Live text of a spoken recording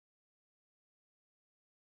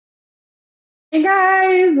Hey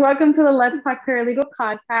guys, welcome to the Let's Talk Paralegal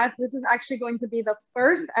podcast. This is actually going to be the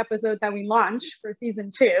first episode that we launch for season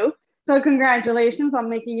 2. So congratulations on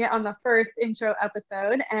making it on the first intro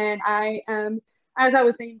episode. And I am, as I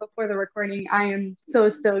was saying before the recording, I am so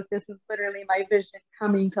stoked. This is literally my vision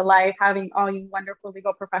coming to life, having all you wonderful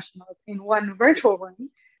legal professionals in one virtual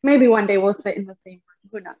room. Maybe one day we'll sit in the same room,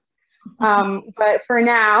 who knows? But for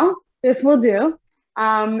now, this will do.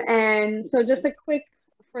 And so just a quick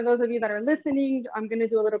for those of you that are listening, I'm going to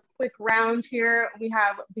do a little quick round here. We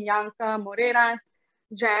have Bianca, Moreiras,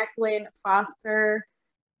 Jacyln, Foster,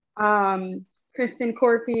 Kristen,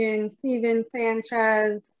 Corpion, Steven,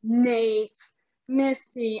 Sanchez, Nate,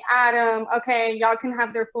 Misty, Adam. Okay, y'all can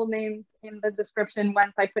have their full names in the description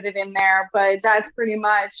once I put it in there, but that's pretty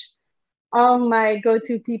much all my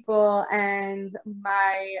go-to people and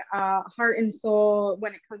my heart and soul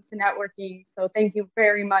when it comes to networking. So thank you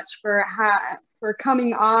very much for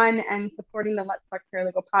coming on and supporting the Let's Talk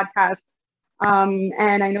Paralegal podcast.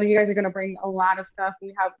 And I know you guys are going to bring a lot of stuff.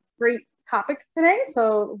 We have great topics today,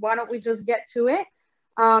 so why don't we just get to it?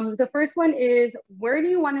 The first one is, where do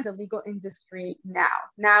you want the legal industry now?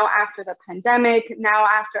 Now after the pandemic, now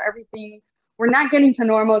after everything, we're not getting to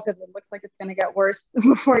normal because it looks like it's going to get worse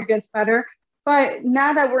before it gets better. But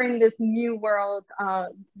now that we're in this new world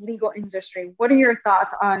legal industry, what are your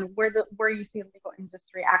thoughts on where you see the legal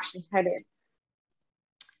industry actually headed?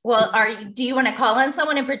 Well, do you want to call on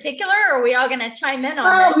someone in particular, or are we all going to chime in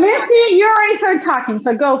on this? Misty, you already started talking,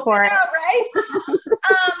 so go for it. Right?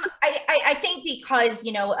 I think because,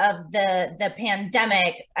 of the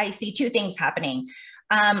pandemic, I see two things happening.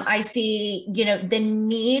 I see, the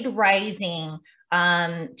need rising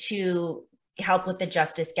to help with the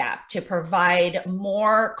justice gap, to provide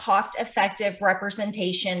more cost-effective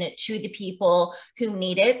representation to the people who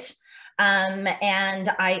need it. And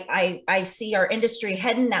I see our industry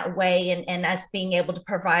heading that way, and us being able to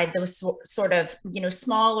provide those sort of,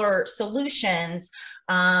 smaller solutions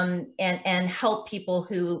and help people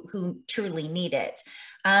who truly need it.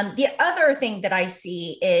 The other thing that I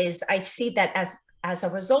see is that as a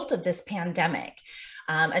result of this pandemic,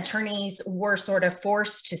 attorneys were sort of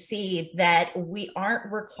forced to see that we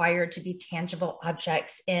aren't required to be tangible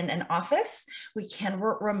objects in an office. We can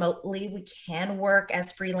work remotely, we can work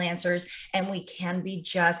as freelancers, and we can be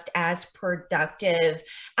just as productive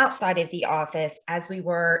outside of the office as we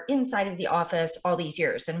were inside of the office all these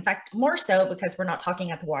years. And in fact, more so because we're not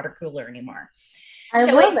talking at the water cooler anymore. I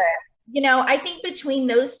love it. I think between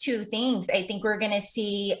those two things, I think we're going to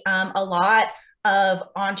see a lot of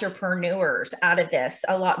entrepreneurs out of this,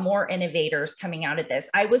 a lot more innovators coming out of this.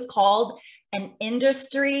 I was called an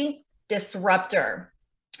industry disruptor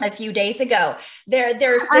a few days ago. There's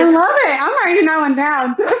this, I love it. I'm writing that one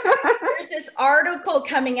down. There's this article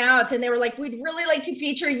coming out, and they were like, we'd really like to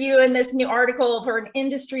feature you in this new article for an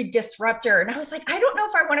industry disruptor. And I was like, I don't know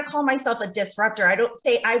if I want to call myself a disruptor. I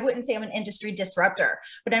wouldn't say I'm an industry disruptor,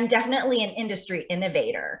 but I'm definitely an industry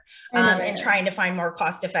innovator, and trying to find more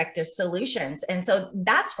cost-effective solutions. And so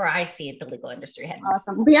that's where I see the legal industry heading.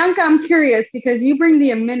 Awesome. Bianca, I'm curious because you bring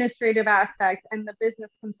the administrative aspect and the business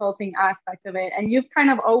consulting aspect of it, and you've kind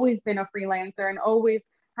of always been a freelancer and always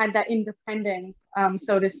had that independence,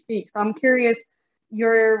 so to speak. So I'm curious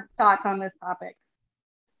your thoughts on this topic.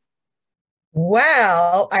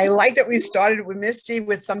 Well, I like that we started with Misty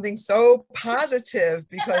with something so positive,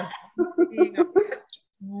 because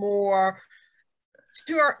more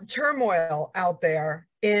turmoil out there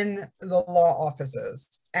in the law offices.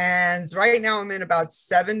 And right now I'm in about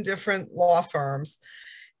 7 different law firms.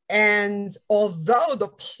 And although the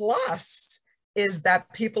plus is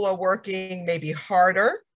that people are working maybe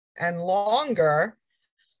harder and longer,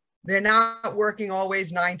 they're not working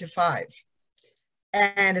always 9 to 5.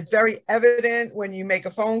 And it's very evident when you make a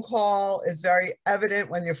phone call. It's very evident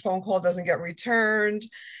when your phone call doesn't get returned.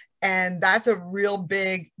 And that's a real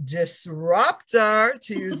big disruptor,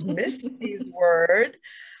 to use Misty's word,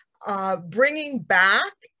 bringing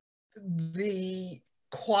back the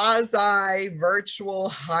quasi-virtual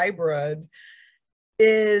hybrid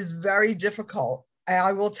is very difficult.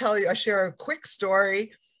 I will tell you, I share a quick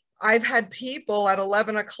story. I've had people at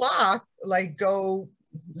 11 o'clock like go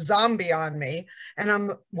zombie on me,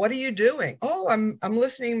 and what are you doing? Oh, I'm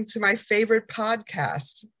listening to my favorite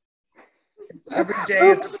podcast. It's every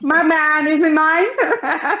day. Oops, my man, is it mine?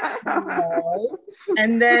 No.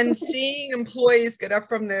 And then seeing employees get up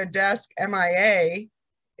from their desk MIA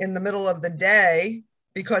in the middle of the day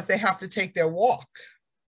because they have to take their walk.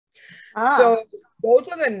 So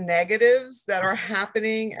those are the negatives that are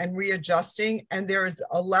happening and readjusting. And there is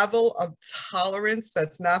a level of tolerance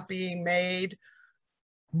that's not being made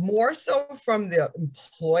more so from the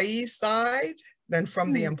employee side than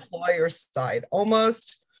from the employer side,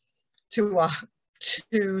 almost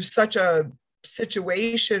to such a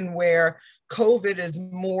situation where COVID is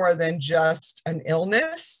more than just an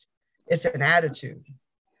illness, it's an attitude.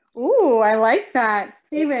 Ooh, I like that.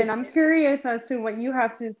 Steven, I'm curious as to what you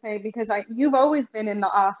have to say, because you've always been in the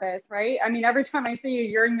office, right? I mean, every time I see you,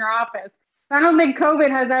 you're in your office. I don't think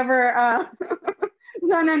COVID has ever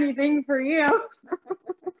done anything for you.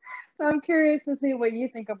 So I'm curious to see what you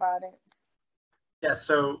think about it. Yeah,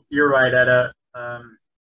 so you're right, Etta.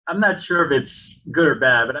 I'm not sure if it's good or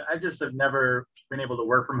bad, but I just have never been able to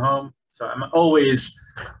work from home. So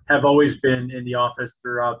have always been in the office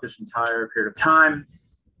throughout this entire period of time.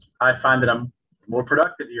 I find that I'm more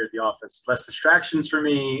productive here at the office, less distractions for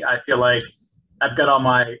me. I feel like I've got all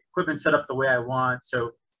my equipment set up the way I want.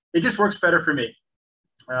 So it just works better for me.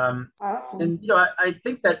 And, I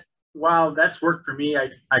think that while that's worked for me, I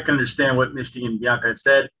can understand what Misty and Bianca have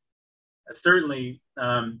said. Certainly,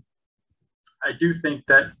 I do think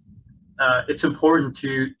that it's important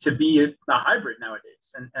to be a hybrid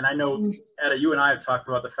nowadays. And I know, Etta, you and I have talked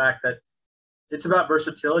about the fact that it's about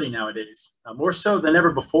versatility nowadays, more so than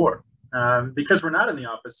ever before. Because we're not in the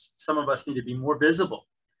office, some of us need to be more visible.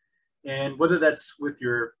 And whether that's with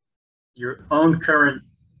your own current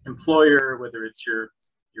employer, whether it's your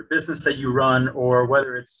business that you run, or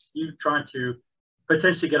whether it's you trying to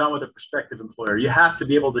potentially get on with a prospective employer, you have to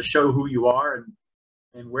be able to show who you are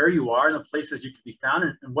and where you are and the places you can be found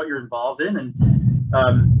and what you're involved in. And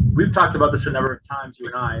we've talked about this a number of times, you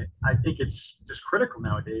and I think it's just critical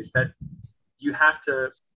nowadays that you have to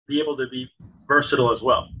be able to be versatile as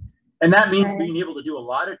well. And that means being able to do a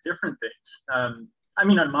lot of different things. I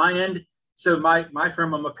mean, on my end, so my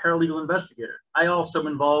firm, I'm a paralegal investigator. I also am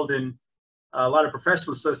involved in a lot of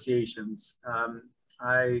professional associations.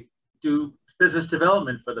 I do business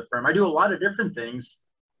development for the firm. I do a lot of different things.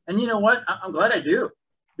 And you know what? I'm glad I do,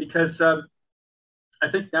 because I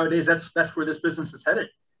think nowadays that's where this business is headed.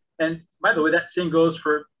 And by the way, that same goes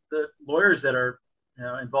for the lawyers that are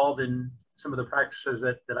involved in some of the practices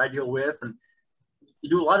that I deal with. And you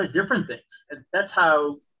do a lot of different things. And that's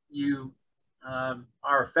how you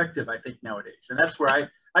are effective, I think, nowadays. And that's where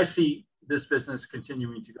I see this business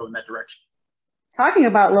continuing to go in that direction. Talking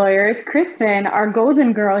about lawyers, Kristen, our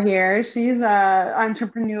golden girl here, she's an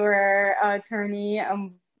entrepreneur, attorney.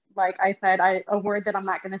 Like I said, a word that I'm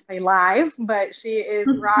not going to say live, but she is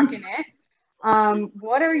rocking it.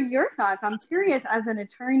 What are your thoughts? I'm curious, as an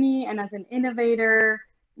attorney and as an innovator,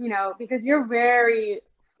 because you're very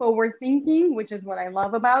forward thinking, which is what I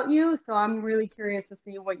love about you. So I'm really curious to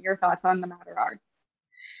see what your thoughts on the matter are.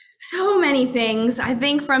 So many things. I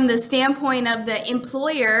think from the standpoint of the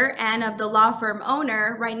employer and of the law firm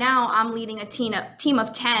owner, right now I'm leading a team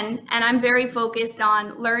of 10, and I'm very focused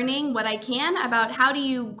on learning what I can about how do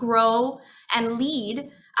you grow and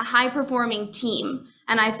lead a high performing team.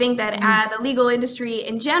 And I think that the legal industry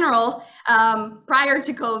in general, prior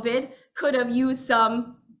to COVID, could have used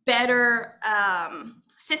some better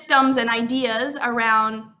systems and ideas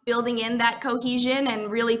around building in that cohesion and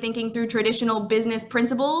really thinking through traditional business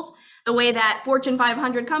principles, the way that Fortune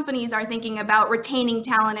 500 companies are thinking about retaining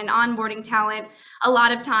talent and onboarding talent. A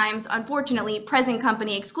lot of times, unfortunately, present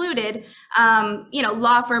company excluded,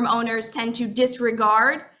 law firm owners tend to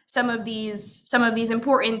disregard some of these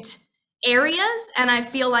important areas. And I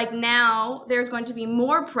feel like now there's going to be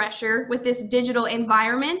more pressure with this digital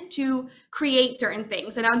environment to create certain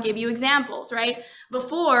things. And I'll give you examples, right?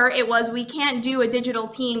 Before it was, we can't do a digital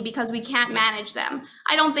team because we can't manage them.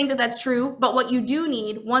 I don't think that that's true, but what you do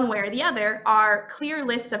need, one way or the other, are clear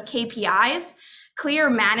lists of KPIs, clear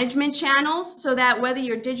management channels, so that whether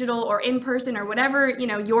you're digital or in person or whatever,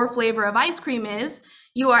 your flavor of ice cream is,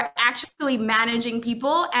 you are actually managing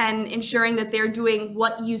people and ensuring that they're doing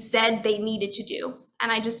what you said they needed to do.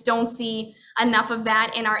 And I just don't see enough of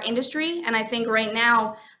that in our industry. And I think right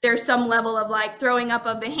now there's some level of like throwing up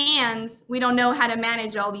of the hands. We don't know how to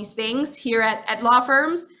manage all these things here at law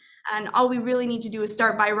firms. And all we really need to do is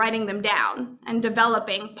start by writing them down and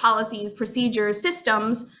developing policies, procedures,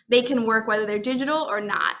 systems. They can work whether they're digital or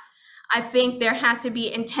not. I think there has to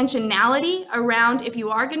be intentionality around, if you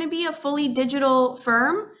are going to be a fully digital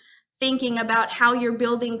firm, thinking about how you're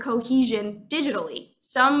building cohesion digitally.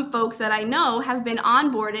 Some folks that I know have been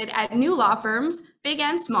onboarded at new law firms, big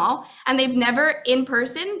and small, and they've never in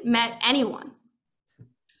person met anyone.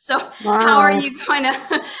 So how are you going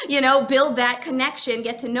to, build that connection,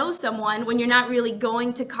 get to know someone when you're not really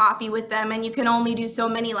going to coffee with them and you can only do so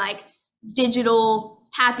many like digital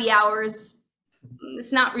happy hours?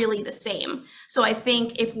 It's not really the same. So I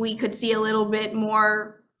think if we could see a little bit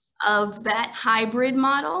more of that hybrid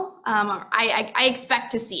model. I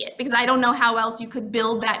expect to see it because I don't know how else you could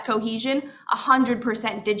build that cohesion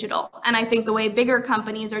 100% digital. And I think the way bigger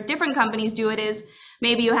companies or different companies do it is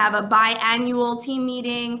maybe you have a biannual team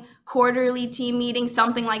meeting, quarterly team meeting,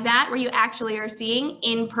 something like that, where you actually are seeing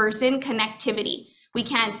in-person connectivity. We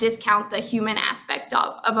can't discount the human aspect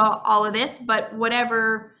of all of this, but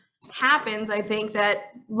whatever happens, I think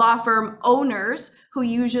that law firm owners who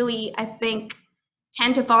usually, I think,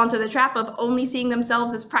 tend to fall into the trap of only seeing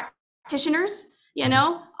themselves as practitioners, you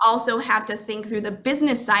know, also have to think through the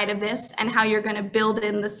business side of this and how you're going to build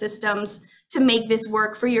in the systems to make this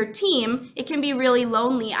work for your team. It can be really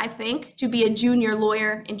lonely, I think, to be a junior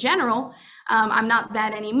lawyer in general. I'm not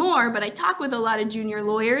that anymore, but I talk with a lot of junior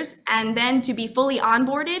lawyers, and then to be fully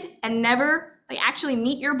onboarded and never actually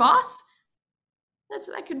meet your boss,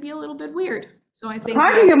 that could be a little bit weird. So I think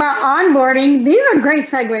talking about onboarding, these are great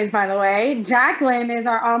segues, by the way. Jacyln is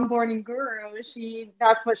our onboarding guru.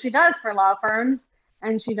 That's what she does for law firms,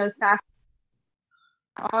 and she does staff,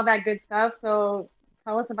 all that good stuff. So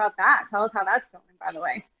tell us about that. Tell us how that's going, by the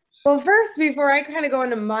way. Well, first, before I kind of go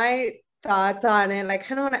into my thoughts on it, I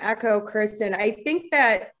kind of want to echo Kristen. I think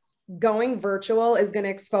that going virtual is going to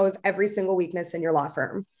expose every single weakness in your law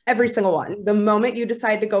firm, every single one. The moment you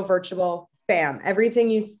decide to go virtual, bam, everything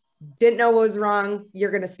you didn't know was wrong,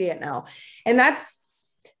 you're going to see it now. And that's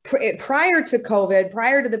prior to COVID,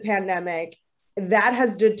 prior to the pandemic, that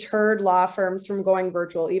has deterred law firms from going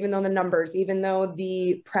virtual, even though the numbers, even though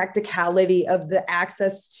the practicality of the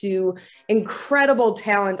access to incredible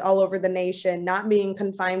talent all over the nation, not being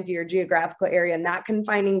confined to your geographical area, not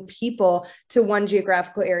confining people to one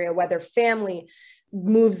geographical area, whether family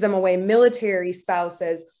moves them away, military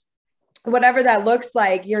spouses, whatever that looks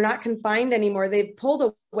like, you're not confined anymore. They've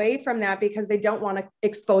pulled away from that because they don't want to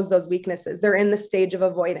expose those weaknesses. They're in the stage of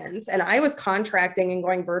avoidance. And I was contracting and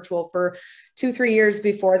going virtual for 2-3 years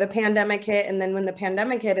before the pandemic hit. And then when the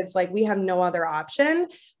pandemic hit, it's like, we have no other option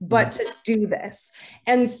but to do this.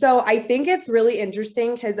 And so I think it's really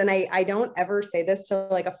interesting because, and I don't ever say this to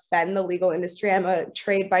like offend the legal industry. I'm a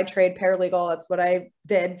trade by trade paralegal. That's what I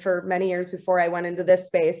did for many years before I went into this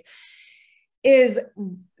space. Is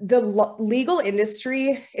the legal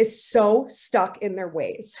industry is so stuck in their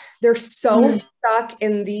ways. They're so stuck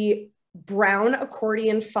in the brown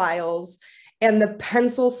accordion files and the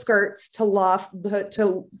pencil skirts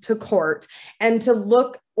to court and to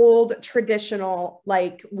look old traditional,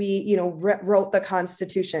 like we, wrote the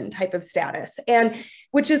Constitution type of status, and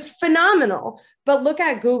which is phenomenal. But look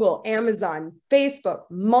at Google, Amazon, Facebook,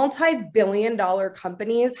 multi-billion-dollar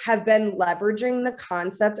companies have been leveraging the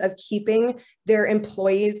concept of keeping their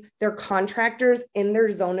employees, their contractors in their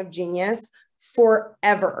zone of genius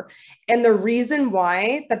forever. And the reason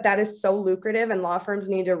why that is so lucrative, and law firms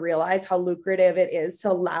need to realize how lucrative it is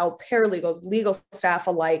to allow paralegals, legal staff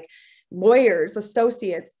alike, lawyers,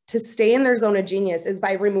 associates to stay in their zone of genius, is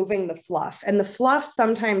by removing the fluff. And the fluff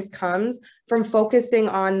sometimes comes from focusing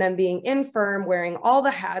on them being infirm, wearing all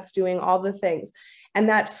the hats, doing all the things. And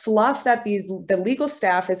that fluff that the legal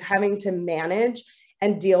staff is having to manage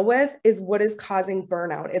and deal with is what is causing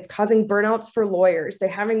burnout. It's causing burnouts for lawyers. They're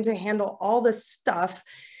having to handle all the stuff,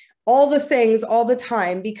 all the things all the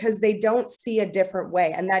time because they don't see a different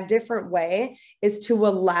way. And that different way is to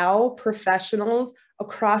allow professionals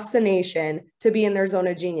across the nation to be in their zone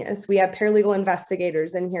of genius. We have paralegal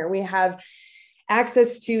investigators in here. We have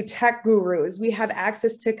access to tech gurus. We have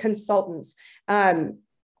access to consultants,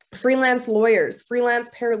 freelance lawyers, freelance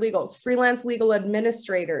paralegals, freelance legal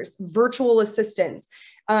administrators, virtual assistants,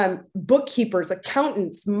 bookkeepers,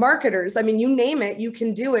 accountants, marketers. I mean, you name it, you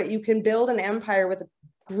can do it. You can build an empire with a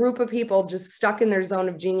group of people just stuck in their zone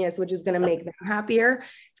of genius, which is going to make them happier.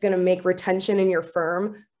 It's going to make retention in your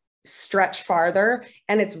firm stretch farther.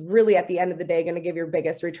 And it's really at the end of the day going to give your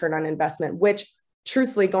biggest return on investment, which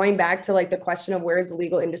truthfully, going back to like the question of where is the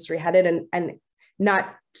legal industry headed, and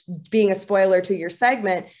not being a spoiler to your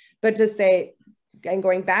segment, but to say, and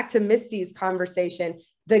going back to Misty's conversation,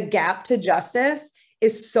 the gap to justice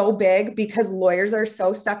is so big because lawyers are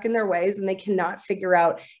so stuck in their ways and they cannot figure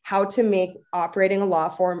out how to make operating a law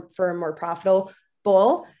firm more profitable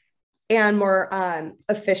and more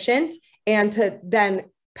efficient, and to then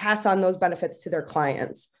pass on those benefits to their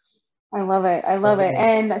clients. I love it. I love it.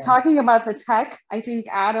 And talking about the tech, I think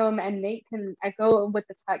Adam and Nate can echo with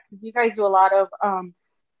the tech because you guys do a lot of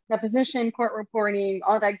deposition, court reporting,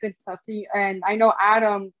 all that good stuff. And I know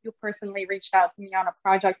Adam, you personally reached out to me on a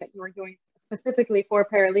project that you were doing specifically for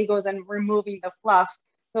paralegals and removing the fluff.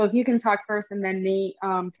 So if you can talk first, and then Nate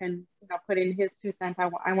can put in his 2 cents.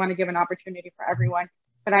 I want to give an opportunity for everyone.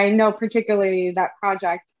 But I know particularly that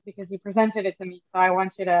project because you presented it to me. So I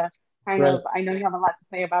want you to kind of, I know you have a lot to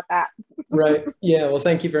say about that. Right. Yeah. Well,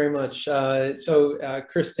 thank you very much. So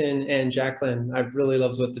Kristen and Jacyln, I've really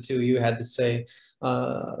loved what the two of you had to say.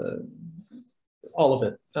 All of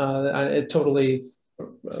it. It totally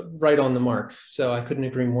right on the mark. So I couldn't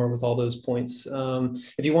agree more with all those points.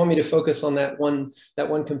 If you want me to focus on that one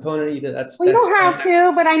component, that's. Well, you don't have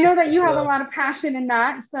to, but I know that you have a lot of passion in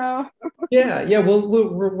that. So. Yeah. Well,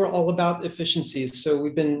 we're all about efficiencies. So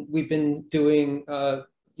we've been doing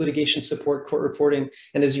litigation support, court reporting,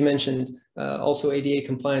 and as you mentioned, also ADA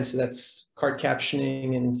compliance. So that's card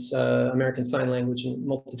captioning and American Sign Language and a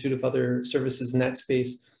multitude of other services in that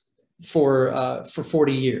space for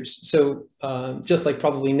 40 years. So just like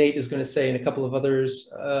probably Nate is going to say, and a couple of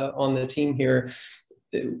others on the team here,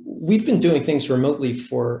 we've been doing things remotely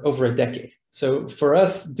for over a decade. So for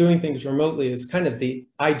us, doing things remotely is kind of the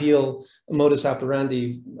ideal modus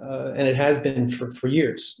operandi, and it has been for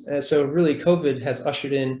years. So really, COVID has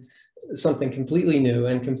ushered in something completely new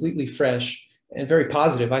and completely fresh and very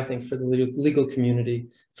positive, I think, for the legal community,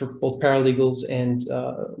 for both paralegals and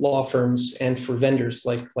law firms, and for vendors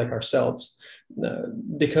like ourselves,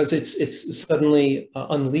 because it's suddenly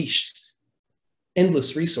unleashed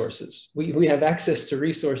endless resources. We have access to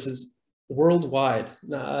resources worldwide,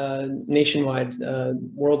 nationwide,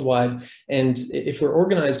 worldwide. And if we're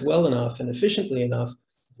organized well enough and efficiently enough,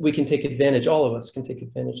 we can take advantage, all of us can take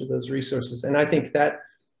advantage of those resources. And I think that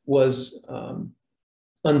was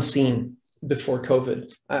unseen before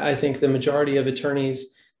COVID. I think the majority of attorneys,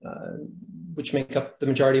 which make up the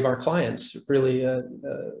majority of our clients, really,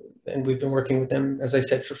 and we've been working with them, as I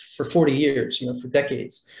said, for 40 years, for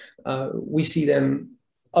decades. We see them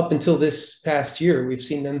up until this past year, we've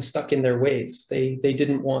seen them stuck in their ways. They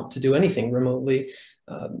didn't want to do anything remotely.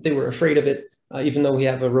 They were afraid of it, even though we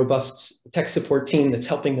have a robust tech support team that's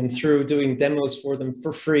helping them through, doing demos for them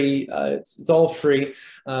for free. It's all free.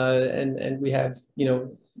 And we have,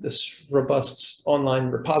 this robust online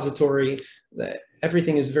repository. That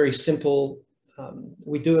everything is very simple.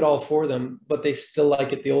 We do it all for them, but they still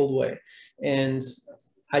like it the old way. And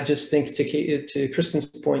I just think to Kristen's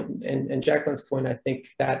point and Jacylyn's point, I think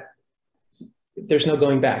that there's no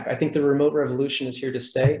going back. I think the remote revolution is here to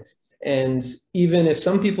stay. And even if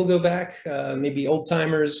some people go back, maybe old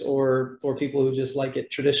timers or people who just like it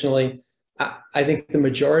traditionally, I think the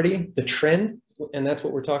majority, the trend, and that's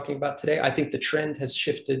what we're talking about today, I think the trend has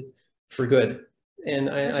shifted for good. And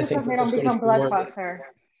I think they don't become blockbuster.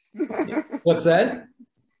 What's that?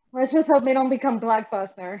 Let's just hope they don't become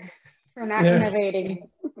blockbuster for not innovating.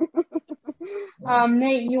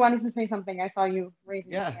 Nate, you wanted to say something. I saw you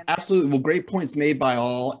raising your hand. Absolutely. Well, great points made by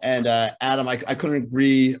all. And Adam, I couldn't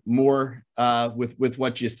agree more with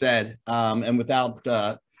what you said. And without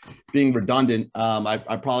being redundant,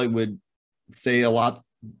 I probably would say a lot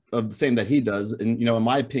of the same that he does. And, in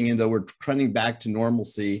my opinion, though, we're trending back to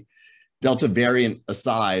normalcy. Delta variant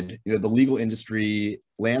aside, the legal industry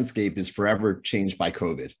landscape is forever changed by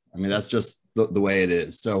COVID. I mean, that's just the way it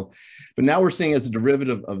is. So, but now we're seeing as a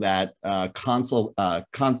derivative of that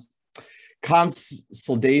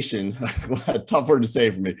consolidation, tough word to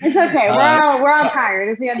say for me. It's okay. We're all tired.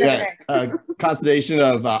 It's the end of the day. Consolidation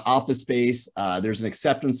of office space. There's an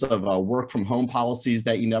acceptance of work from home policies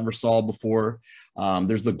that you never saw before.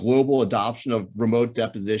 There's the global adoption of remote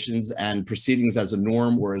depositions and proceedings as a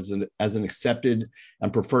norm or as an accepted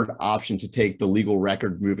and preferred option to take the legal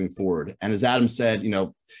record moving forward. And as Adam said,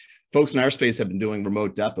 folks in our space have been doing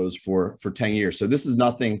remote depots for 10 years. So this is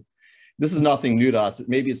nothing new to us.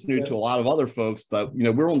 Maybe it's new to a lot of other folks, but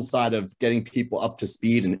we're on the side of getting people up to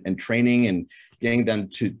speed and training and getting them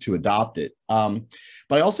to adopt it.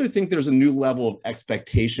 But I also think there's a new level of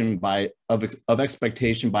expectation by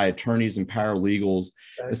attorneys and paralegals,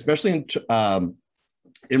 especially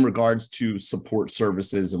in regards to support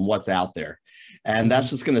services and what's out there. And that's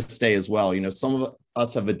just going to stay as well. Some of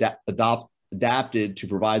us have adapted to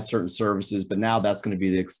provide certain services, but now that's going to be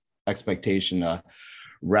the expectation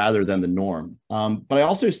rather than the norm. But I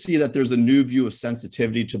also see that there's a new view of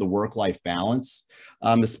sensitivity to the work-life balance,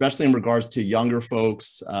 especially in regards to younger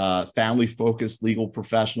folks, family-focused legal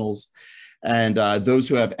professionals, and those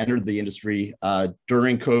who have entered the industry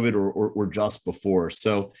during COVID or just before.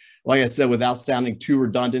 So like I said, without sounding too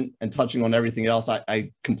redundant and touching on everything else,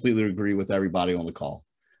 I completely agree with everybody on the call.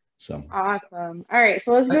 So awesome. All right,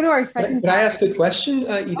 so let's go to our second. Could I ask a question,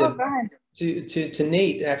 Ida? Oh, go ahead. To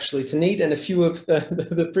Nate, actually, to Nate and a few of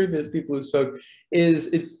the previous people who spoke,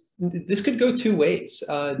 this could go two ways.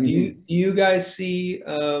 Do you guys see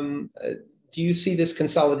do you see this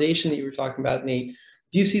consolidation that you were talking about, Nate?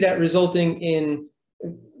 Do you see that resulting in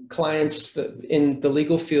clients in the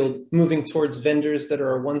legal field moving towards vendors that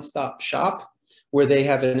are a one-stop shop, where they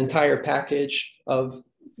have an entire package of,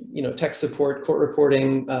 you know, tech support, court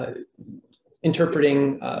reporting,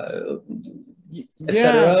 interpreting,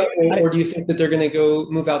 etc. Or do you think that they're going to go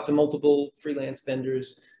move out to multiple freelance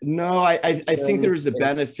vendors? No, I think there's a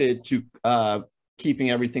benefit to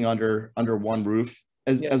keeping everything under one roof,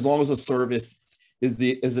 as long as the service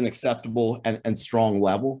is an acceptable and strong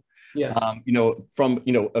level. Yeah. You know, from,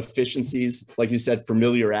 you know, efficiencies, like you said,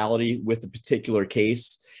 familiarity with the particular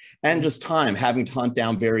case, and just time, having to hunt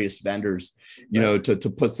down various vendors, you know, to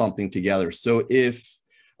put something together. So if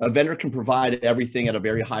a vendor can provide everything at a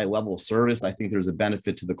very high level of service, I think there's a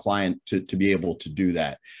benefit to the client to be able to do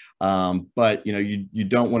that. But, you know, you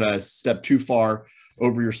don't want to step too far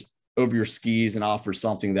over your skis and offer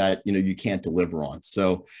something that, you know, you can't deliver on.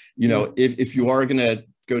 So, you know, if you are going to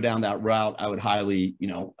go down that route, I would highly, you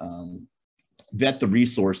know, vet the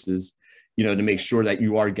resources, you know, to make sure that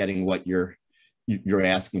you are getting what you're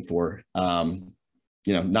asking for,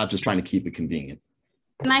 you know, not just trying to keep it convenient.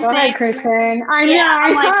 And I Go ahead, Kristen. I know, Yeah,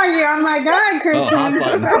 I saw you. I'm like, go ahead, Kristen.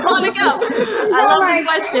 I want to go. I love the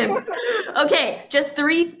question. Okay, just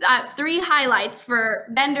three highlights for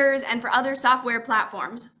vendors and for other software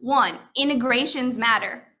platforms. One, integrations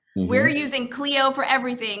matter. Mm-hmm. We're using Clio for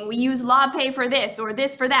everything. We use LawPay for this or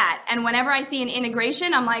this for that. And whenever I see an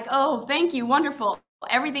integration, I'm like, oh, thank you, wonderful.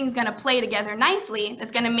 Everything's going to play together nicely.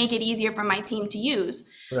 That's going to make it easier for my team to use.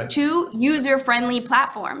 Right. Two, user-friendly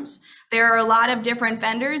platforms. There are a lot of different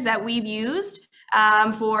vendors that we've used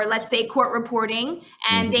for, let's say, court reporting,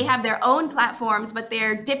 and they have their own platforms, but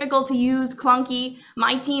they're difficult to use, clunky.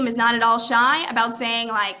 My team is not at all shy about saying,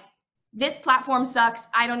 like, this platform sucks,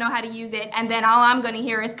 I don't know how to use it, and then all I'm going to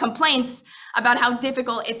hear is complaints about how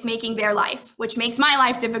difficult it's making their life, which makes my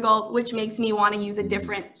life difficult, which makes me want to use a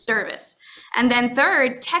different service. And then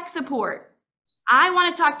third, tech support. I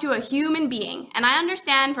want to talk to a human being, and I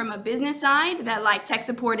understand from a business side that, like, tech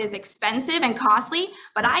support is expensive and costly,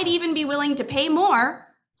 but I'd even be willing to pay more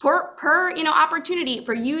per you know, opportunity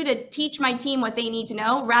for you to teach my team what they need to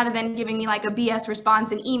know, rather than giving me like a BS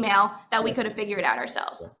response in email that we could have figured out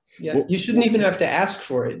ourselves. Yeah, you shouldn't even have to ask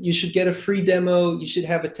for it. You should get a free demo. You should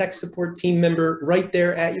have a tech support team member right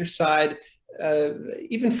there at your side,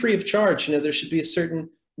 even free of charge. You know, there should be a certain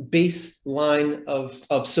baseline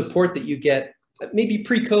of support that you get. Maybe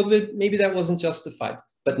pre-COVID, maybe that wasn't justified,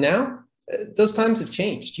 but now those times have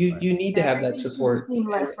changed. You need to have that support.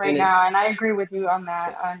 Seamless right now, and I agree with you on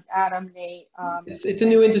that, on Adam, Nate. It's a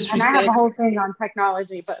new industry. And I have a whole thing on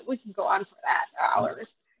technology, but we can go on for that hours.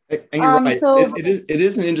 And you're right. It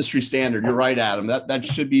is an industry standard. You're right, Adam. That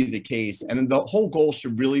should be the case. And the whole goal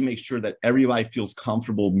should really make sure that everybody feels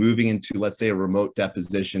comfortable moving into, let's say, a remote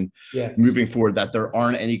deposition, moving forward, that there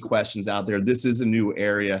aren't any questions out there. This is a new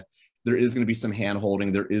area. There is going to be some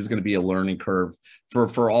hand-holding. There is going to be a learning curve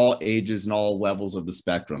for all ages and all levels of the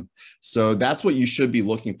spectrum. So that's what you should be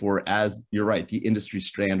looking for, as you're right, the industry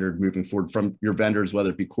standard moving forward from your vendors, whether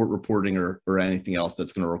it be court reporting or anything else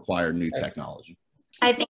that's going to require new technology.